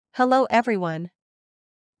Hello everyone.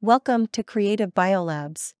 Welcome to Creative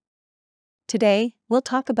Biolabs. Today, we'll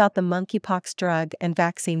talk about the monkeypox drug and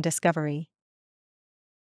vaccine discovery.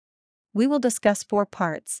 We will discuss 4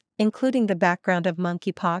 parts, including the background of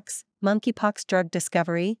monkeypox, monkeypox drug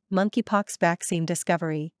discovery, monkeypox vaccine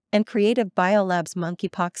discovery, and Creative Biolabs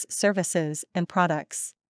monkeypox services and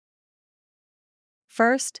products.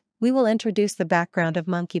 First, we will introduce the background of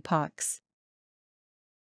monkeypox.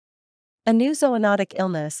 A new zoonotic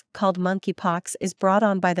illness called monkeypox is brought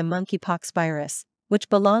on by the monkeypox virus, which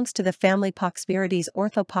belongs to the family Poxvirides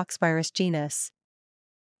orthopoxvirus genus.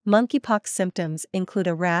 Monkeypox symptoms include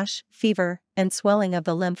a rash, fever, and swelling of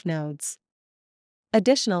the lymph nodes.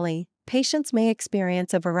 Additionally, patients may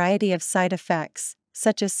experience a variety of side effects,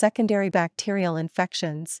 such as secondary bacterial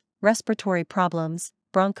infections, respiratory problems,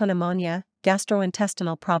 bronchopneumonia,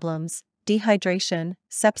 gastrointestinal problems, dehydration,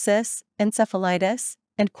 sepsis, encephalitis,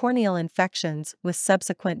 and corneal infections with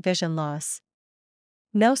subsequent vision loss.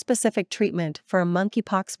 No specific treatment for a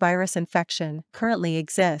monkeypox virus infection currently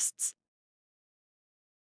exists.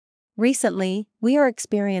 Recently, we are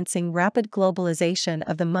experiencing rapid globalization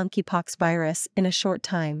of the monkeypox virus in a short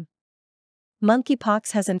time.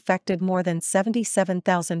 Monkeypox has infected more than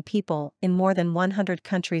 77,000 people in more than 100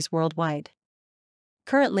 countries worldwide.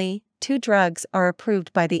 Currently, 2 drugs are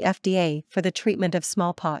approved by the FDA for the treatment of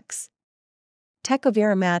smallpox.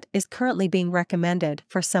 Tecovirimat is currently being recommended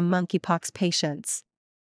for some monkeypox patients.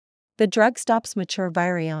 The drug stops mature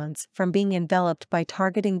virions from being enveloped by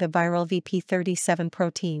targeting the viral VP37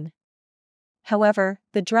 protein. However,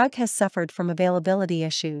 the drug has suffered from availability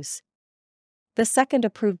issues. The second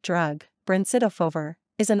approved drug, brincidofovir,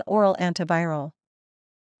 is an oral antiviral.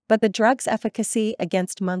 But the drug's efficacy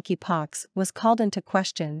against monkeypox was called into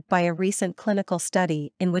question by a recent clinical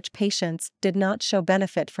study in which patients did not show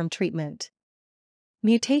benefit from treatment.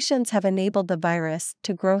 Mutations have enabled the virus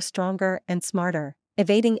to grow stronger and smarter,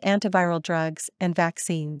 evading antiviral drugs and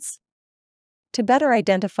vaccines. To better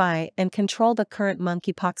identify and control the current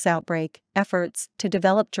monkeypox outbreak, efforts to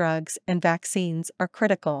develop drugs and vaccines are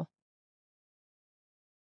critical.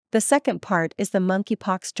 The second part is the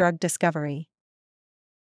monkeypox drug discovery.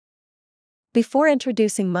 Before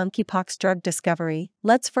introducing monkeypox drug discovery,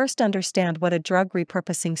 let's first understand what a drug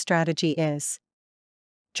repurposing strategy is.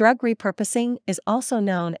 Drug repurposing is also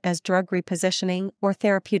known as drug repositioning or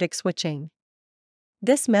therapeutic switching.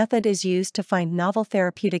 This method is used to find novel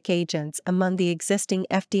therapeutic agents among the existing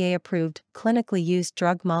FDA-approved, clinically used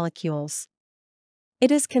drug molecules. It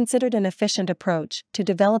is considered an efficient approach to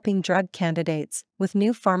developing drug candidates with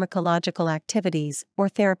new pharmacological activities or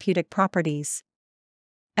therapeutic properties.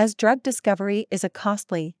 As drug discovery is a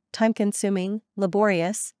costly, time-consuming,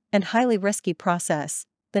 laborious, and highly risky process,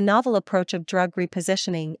 the novel approach of drug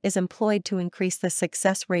repositioning is employed to increase the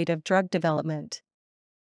success rate of drug development.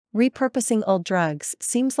 Repurposing old drugs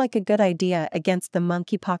seems like a good idea against the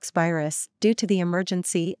monkeypox virus due to the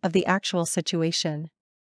emergency of the actual situation.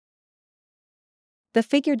 The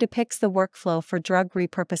figure depicts the workflow for drug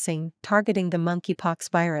repurposing targeting the monkeypox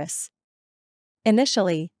virus.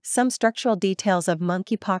 Initially, some structural details of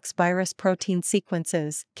monkeypox virus protein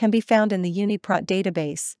sequences can be found in the UniProt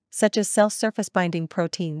database, such as cell surface binding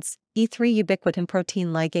proteins, E3 ubiquitin protein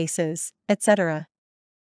ligases, etc.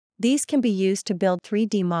 These can be used to build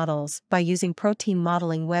 3D models by using protein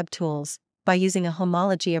modeling web tools, by using a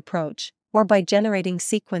homology approach, or by generating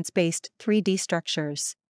sequence-based 3D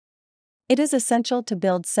structures. It is essential to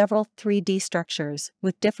build several 3D structures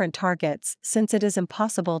with different targets since it is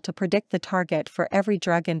impossible to predict the target for every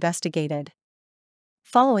drug investigated.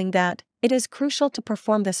 Following that, it is crucial to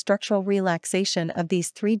perform the structural relaxation of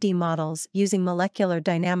these 3D models using molecular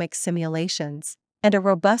dynamics simulations, and a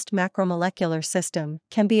robust macromolecular system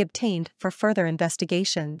can be obtained for further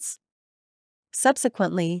investigations.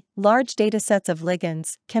 Subsequently, large datasets of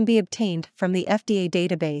ligands can be obtained from the FDA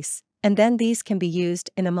database, and then these can be used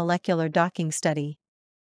in a molecular docking study.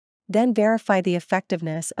 Then verify the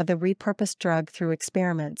effectiveness of the repurposed drug through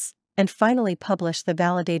experiments, and finally publish the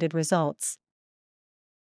validated results.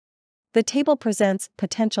 The table presents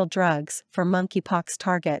potential drugs for monkeypox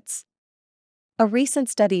targets. A recent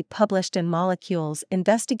study published in Molecules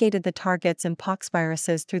investigated the targets in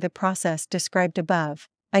poxviruses through the process described above,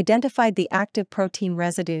 identified the active protein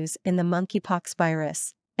residues in the monkeypox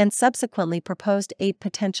virus, and subsequently proposed 8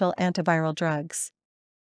 potential antiviral drugs.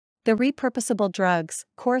 The repurposable drugs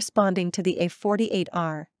corresponding to the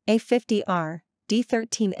A48R, A50R,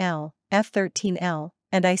 D13L, F13L,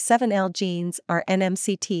 and I7L genes are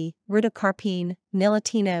NMCT, rutacarpine,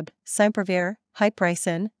 nilotinib, cympravir,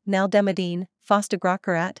 hypericin, naldemidine,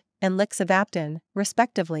 fostegravir, and lixivaptan,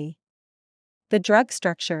 respectively. The drug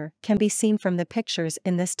structure can be seen from the pictures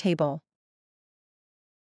in this table.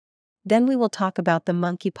 Then we will talk about the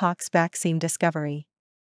monkeypox vaccine discovery.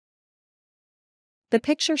 The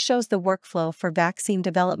picture shows the workflow for vaccine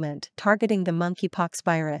development targeting the monkeypox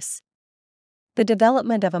virus. The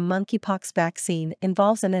development of a monkeypox vaccine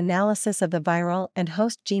involves an analysis of the viral and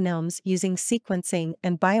host genomes using sequencing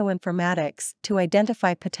and bioinformatics to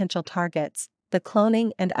identify potential targets, the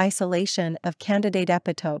cloning and isolation of candidate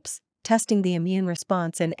epitopes, testing the immune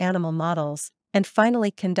response in animal models, and finally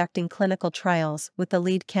conducting clinical trials with the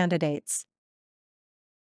lead candidates.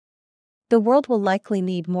 The world will likely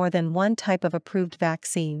need more than one type of approved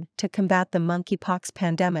vaccine to combat the monkeypox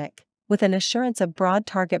pandemic, with an assurance of broad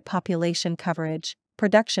target population coverage,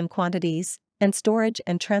 production quantities, and storage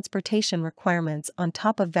and transportation requirements on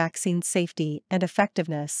top of vaccine safety and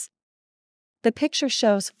effectiveness. The picture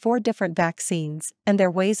shows 4 different vaccines and their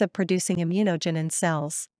ways of producing immunogen in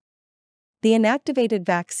cells. The inactivated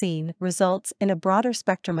vaccine results in a broader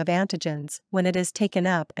spectrum of antigens when it is taken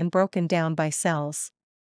up and broken down by cells.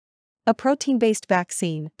 A protein-based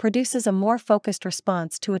vaccine produces a more focused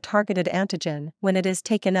response to a targeted antigen when it is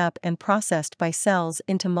taken up and processed by cells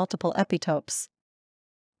into multiple epitopes.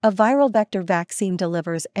 A viral vector vaccine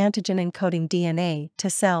delivers antigen-encoding DNA to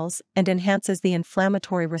cells and enhances the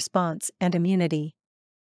inflammatory response and immunity.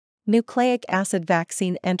 Nucleic acid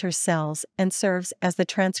vaccine enters cells and serves as the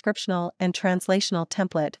transcriptional and translational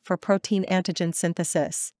template for protein antigen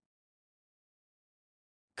synthesis.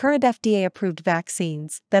 Current FDA-approved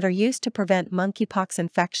vaccines that are used to prevent monkeypox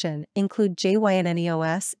infection include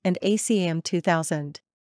JYNNEOS and ACAM2000.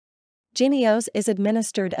 JYNNEOS is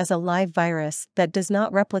administered as a live virus that does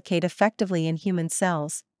not replicate effectively in human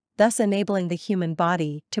cells, thus enabling the human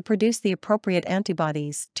body to produce the appropriate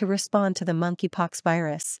antibodies to respond to the monkeypox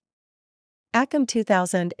virus.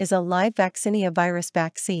 ACAM2000 is a live vaccinia virus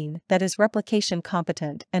vaccine that is replication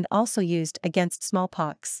competent and also used against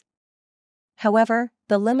smallpox. However,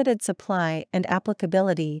 the limited supply and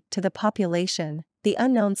applicability to the population, the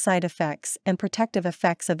unknown side effects and protective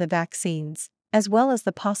effects of the vaccines, as well as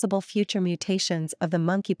the possible future mutations of the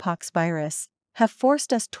monkeypox virus, have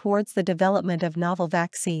forced us towards the development of novel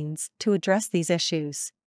vaccines to address these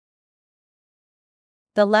issues.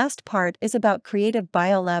 The last part is about Creative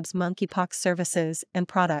Biolab's monkeypox services and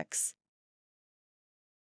products.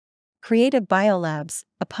 Creative Biolabs,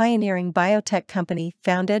 a pioneering biotech company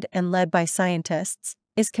founded and led by scientists,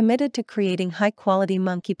 is committed to creating high-quality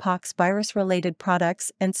monkeypox virus-related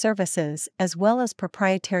products and services as well as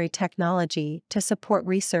proprietary technology to support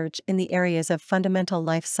research in the areas of fundamental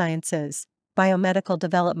life sciences, biomedical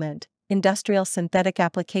development, industrial synthetic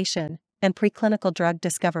application, and preclinical drug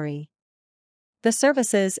discovery. The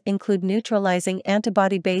services include neutralizing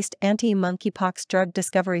antibody-based anti-monkeypox drug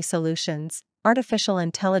discovery solutions, artificial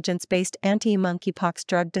intelligence-based anti-monkeypox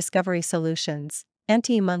drug discovery solutions,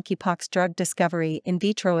 anti-monkeypox drug discovery in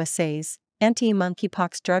vitro assays,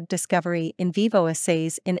 anti-monkeypox drug discovery in vivo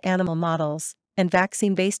assays in animal models, and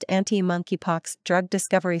vaccine-based anti-monkeypox drug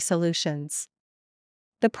discovery solutions.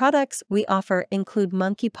 The products we offer include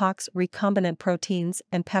monkeypox recombinant proteins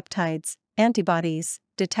and peptides, antibodies,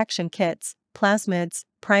 detection kits, plasmids,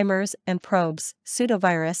 primers and probes,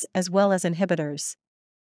 pseudovirus as well as inhibitors.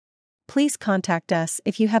 Please contact us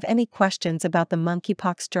if you have any questions about the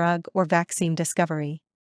monkeypox drug or vaccine discovery.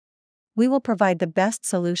 We will provide the best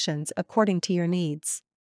solutions according to your needs.